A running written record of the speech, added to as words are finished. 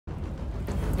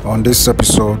On this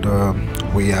episode,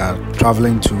 we are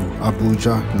traveling to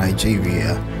Abuja,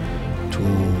 Nigeria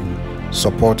to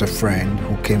support a friend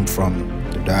who came from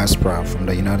the diaspora from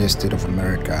the United States of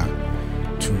America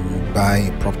to buy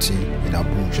a property in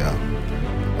Abuja.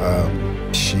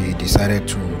 She decided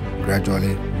to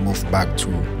gradually move back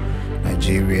to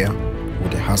Nigeria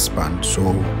with her husband,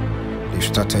 so they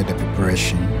started the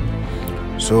preparation.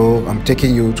 So I'm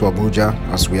taking you to Abuja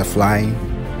as we are flying.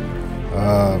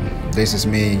 This is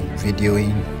me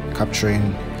videoing,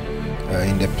 capturing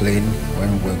in the plane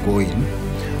when we're going.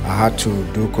 I had to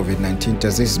do COVID-19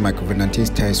 test. This is my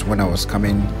COVID-19 test when I was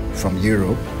coming from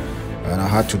Europe, and I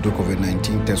had to do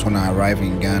COVID-19 test when I arrived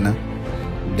in Ghana.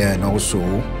 Then also,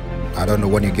 I don't know,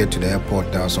 when you get to the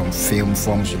airport, there are some film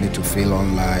forms you need to fill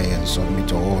online and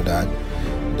submit all that.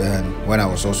 Then when I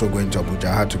was also going to Abuja,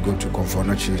 I had to go to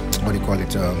FURNISH,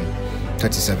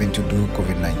 37 to do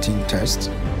COVID-19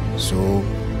 test. So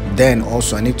then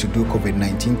also I need to do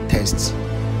COVID-19 tests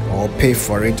or pay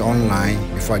for it online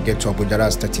before I get to Abuja.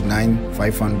 That's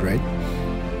 39,500,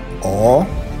 or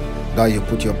that you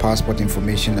put your passport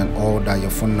information and all that, your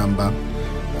phone number,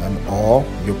 or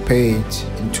you pay it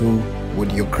into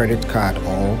with your credit card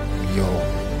or your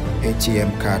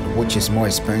ATM card, which is more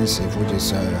expensive, which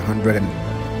is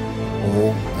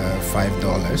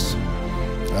 $105.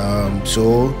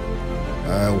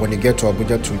 When you get to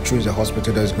Abuja, to choose a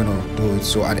hospital that's going to do it.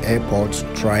 So at the airport,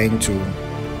 trying to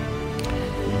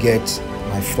get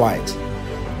my flight.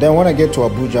 Then when I get to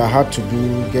Abuja, I had to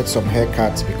get some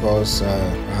haircuts because I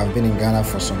have been in Ghana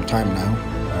for some time now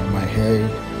and my hair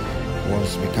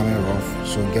was becoming rough.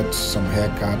 So get some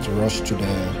haircuts, rush to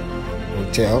the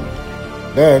hotel.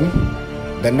 Then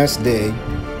the next day,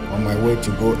 on my way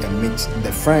to go and meet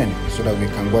the friend so that we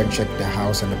can go and check the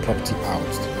house and the property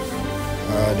out.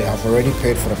 They have already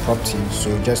paid for the property,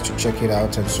 so just to check it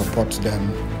out and support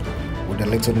them with the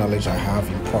little knowledge I have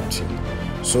in property.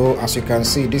 So as you can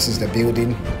see, this is the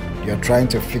building. You're trying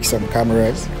to fix some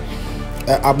cameras.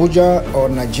 Abuja or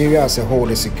Nigeria as a whole,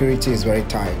 the security is very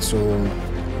tight, so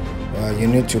you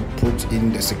need to put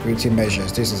in the security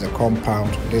measures. This is a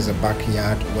compound, this is a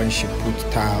backyard. When she put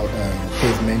tile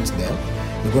pavement there,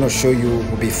 we're going to show you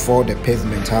before the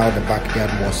pavement how the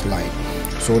backyard was like.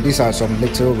 So these are some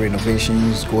little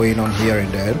renovations going on here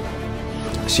and there.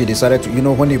 She decided to,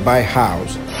 when you buy a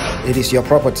house, it is your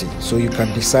property, so you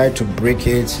can decide to break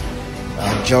it,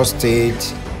 adjust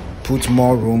it, put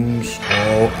more rooms,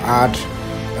 or add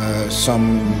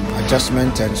some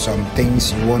adjustment and some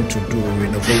things you want to do,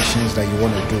 renovations that you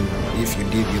want to do. If you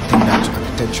think that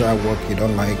architectural work, you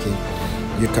don't like it,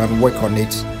 you can work on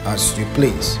it as you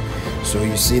please. So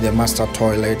you see the master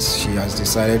toilet, she has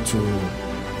decided to,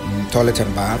 toilet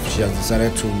and bath, she has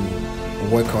decided to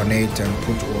work on it and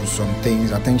put on some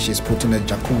things. I think she's putting a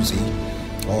jacuzzi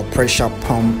or pressure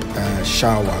pump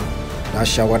shower. That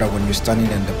shower that when you're standing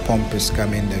and the pump is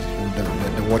coming,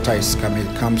 the water is coming,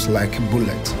 it comes like a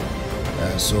bullet.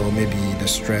 So maybe the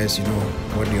stress,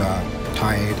 when you are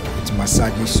tired, it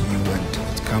massages you and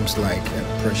it comes like a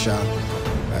pressure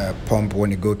pump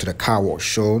when you go to the car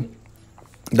wash. So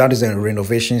that is a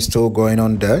renovation still going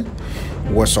on there.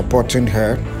 We're supporting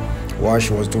her while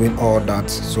she was doing all that.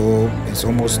 So it's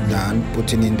almost done,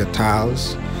 putting in the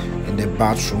tiles in the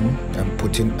bathroom and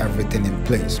putting everything in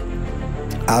place.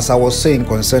 As I was saying,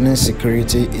 concerning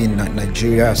security in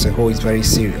Nigeria as a whole is very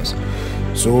serious.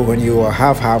 So when you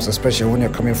have house, especially when you're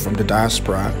coming from the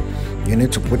diaspora, you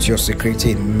need to put your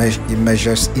security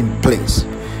measures in place.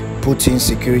 Put in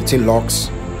security locks,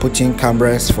 put in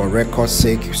cameras for record's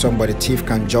sake. Thief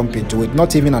can jump into it,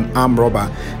 not even an armed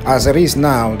robber. As it is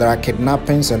now, there are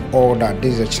kidnappings and all that.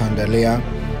 This is a chandelier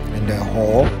in the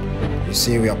hall. You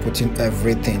see, we are putting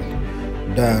everything.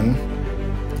 Then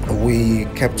we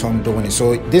kept on doing it.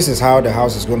 So this is how the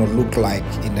house is going to look like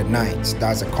in the night.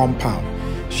 That's a compound.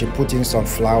 She put in some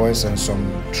flowers and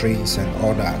some trees and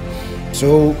all that.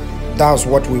 So that's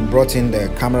what we brought in the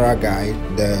camera guy,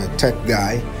 the tech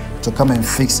guy, to come and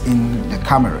fix in the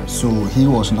camera. So he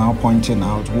was now pointing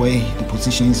out where the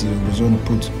positions he was going to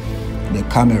put the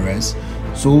cameras.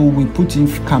 So we put in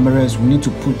cameras, we need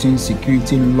to put in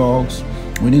security logs,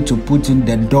 we need to put in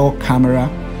the door camera,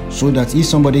 so that if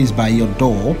somebody is by your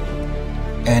door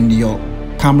and your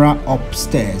camera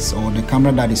upstairs or the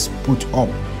camera that is put up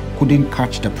couldn't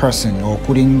catch the person or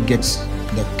couldn't get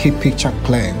the key picture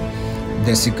clear,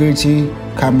 the security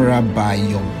camera by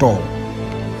your door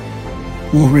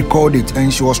will record it.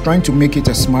 And she was trying to make it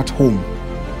a smart home.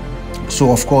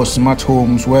 So of course, smart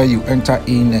homes where you enter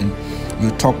in and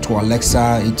you talk to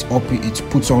Alexa, it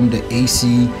puts on the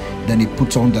AC, then it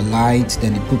puts on the lights,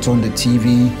 then it puts on the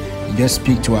TV. You just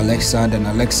speak to Alexa, then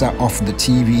Alexa off the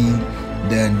TV,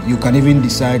 Then you can even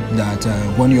decide that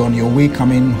when you're on your way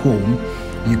coming home,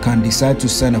 you can decide to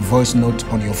send a voice note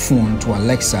on your phone to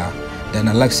Alexa. Then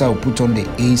Alexa will put on the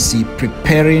AC,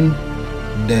 preparing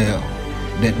the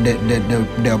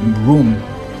room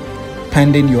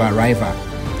pending your arrival.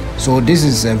 So this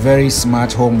is a very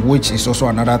smart home, which is also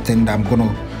another thing that I'm going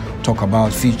to talk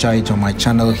about, feature it on my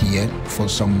channel here for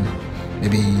some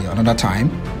maybe another time.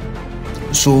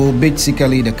 So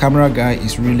basically the camera guy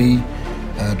is really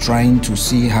trying to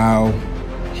see how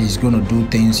he's going to do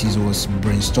things. He was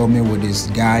brainstorming with his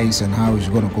guys and how he's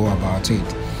going to go about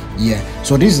it. Yeah,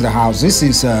 so this is the house. This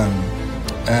is a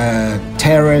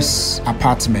terrace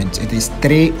apartment. It is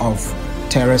 3 of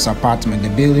terrace apartment. The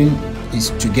building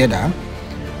is together.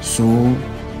 So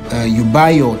you buy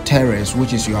your terrace,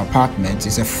 which is your apartment.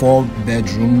 It's a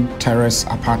 4-bedroom terrace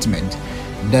apartment.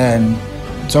 Then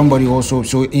somebody also,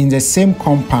 so in the same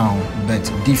compound but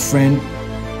different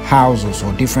houses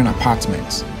or different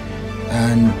apartments.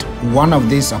 And one of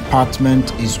these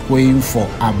apartments is going for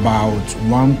about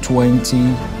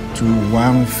 120 to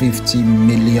 150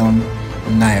 million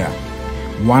naira.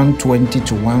 120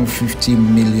 to 150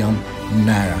 million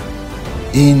naira.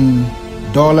 In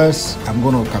dollars, I'm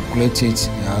going to calculate it.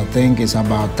 I think it's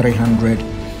about 300,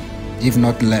 if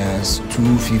not less,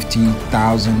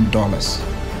 $250,000.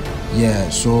 Yeah,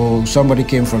 so somebody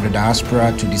came from the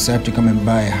diaspora to decide to come and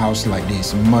buy a house like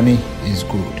this. Money is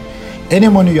good. Any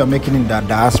money you're making in that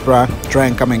diaspora, try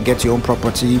and come and get your own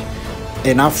property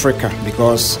in Africa,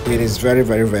 because it is very,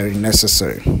 very, very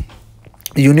necessary.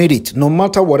 You need it. No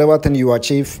matter whatever thing you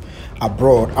achieve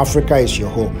abroad, Africa is your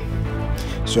home.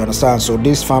 So you understand? So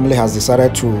this family has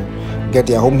decided to get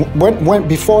their home.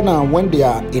 Before now, when they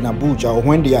are in Abuja or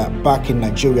when they are back in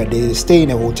Nigeria, they stay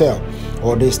in a hotel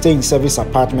or they stay in service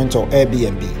apartment or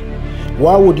Airbnb.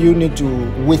 Why would you need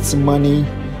to waste money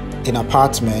in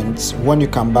apartments when you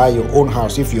can buy your own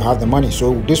house if you have the money?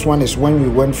 So this one is when we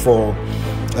went for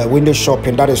window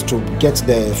shopping. That is to get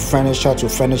the furniture to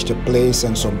furnish the place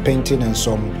and some painting and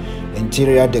some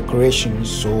interior decorations.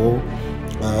 So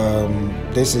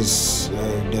this is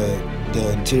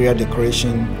the interior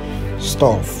decoration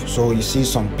stuff. So you see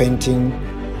some painting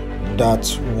that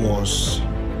was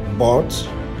bought,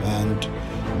 and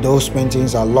those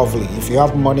paintings are lovely. If you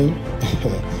have money,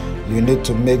 you need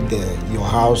to make your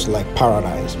house like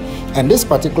paradise. And this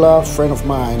particular friend of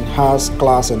mine has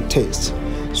class and taste.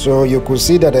 So you could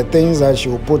see that the things that she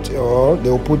will put or they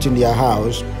will put in their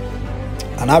house,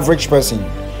 an average person,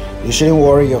 you shouldn't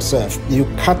worry yourself. You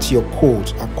cut your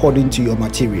coat according to your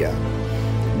material.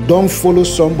 Don't follow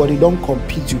somebody, don't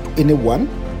compete with anyone.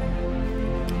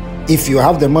 If you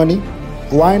have the money,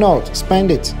 why not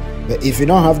spend it? But if you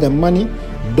don't have the money,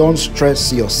 don't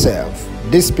stress yourself.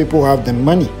 These people have the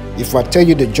money. If I tell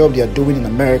you the job they are doing in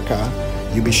America,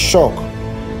 you'll be shocked.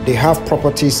 They have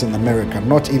properties in America,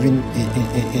 not even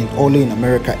only in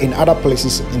America, in other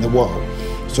places in the world.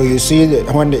 So you see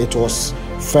that when it was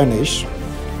furnished,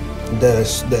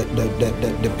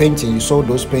 the painting, you saw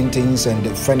those paintings and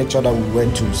the furniture that we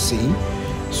went to see.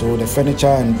 So the furniture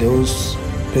and those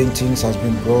paintings has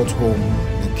been brought home.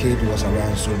 The kid was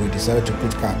around, so we decided to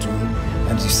put cartoon,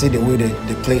 and you see the way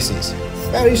the place is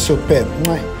very superb.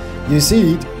 You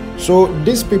see it. So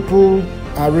these people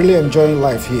are really enjoying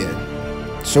life here.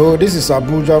 So this is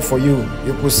Abuja for you.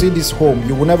 You could see this home.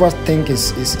 You will never think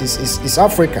it's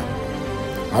Africa.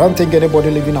 I don't think anybody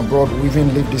living abroad will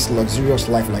even live this luxurious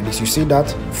life like this. You see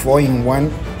that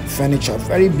 4-in-1 furniture,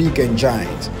 very big and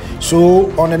giant.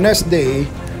 So on the next day,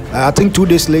 I think 2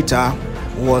 days later,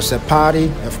 was a party,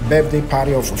 a birthday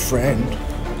party of a friend.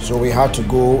 So we had to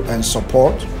go and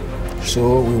support.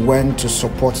 So we went to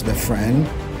support the friend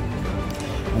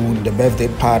with the birthday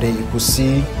party. You could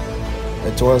see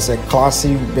it was a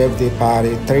classy birthday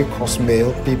party, 3-course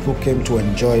meal. People came to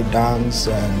enjoy, dance,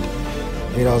 and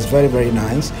it was very, very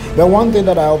nice. But one thing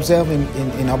that I observed in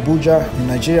Abuja, in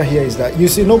Nigeria here, is that you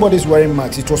see nobody's wearing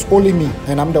masks. It was only me,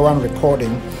 and I'm the one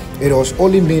recording. It was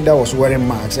only me that was wearing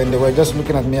masks, and they were just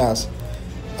looking at me as,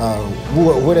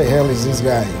 who the hell is this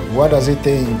guy? What does he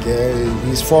think?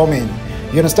 He's forming.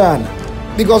 You understand?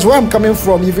 Because where I'm coming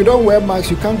from, if you don't wear masks,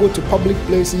 you can't go to public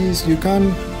places, you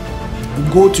can't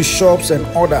go to shops and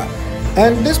order.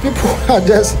 And these people are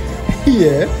just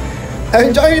here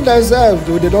enjoying themselves.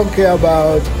 They don't care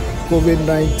about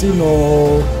COVID-19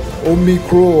 or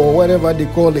Omicron or whatever they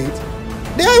call it.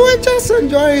 They were just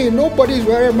enjoying. Nobody's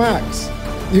wearing masks.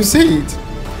 You see it.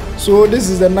 So this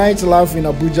is the night life in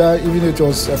Abuja. Even it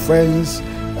was a friend's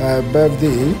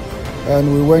birthday,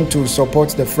 and we went to support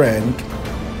the friend,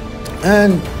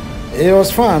 and it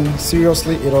was fun.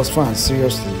 Seriously, it was fun.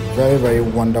 Seriously, very, very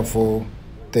wonderful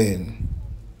thing.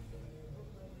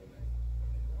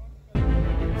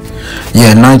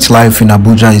 Yeah, nightlife in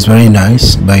Abuja is very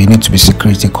nice, but you need to be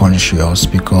security conscious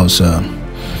because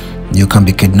you can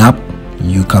be kidnapped,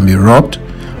 you can be robbed,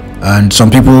 and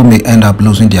some people may end up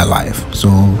losing their life. So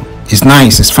it's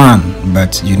nice, it's fun,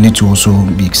 but you need to also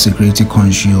be security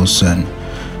conscious and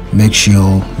make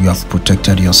sure you have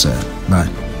protected yourself. Bye.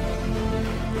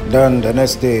 Then the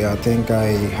next day, I think I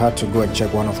had to go and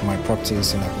check one of my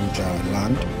properties in Abuja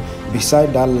land.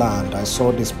 Beside that land, I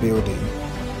saw this building,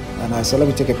 and I said, let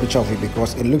me take a picture of it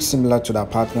because it looks similar to the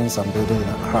apartments I'm building in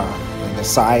Accra, and the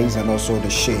size and also the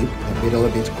shape, a little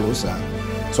bit closer.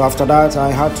 So after that,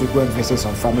 I had to go and visit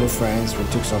some family friends. We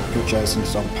took some pictures in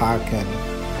some park, and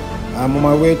I'm on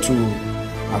my way to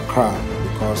Accra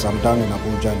because I'm down in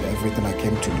Abuja and everything I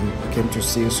came to do. I came to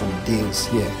see some deals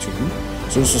here too.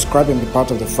 So subscribe and be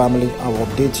part of the family. I will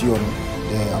update you on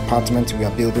the apartment we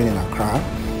are building in Accra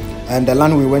and the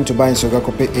land we went to buy in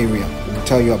Sogakope area. We'll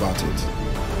tell you about it.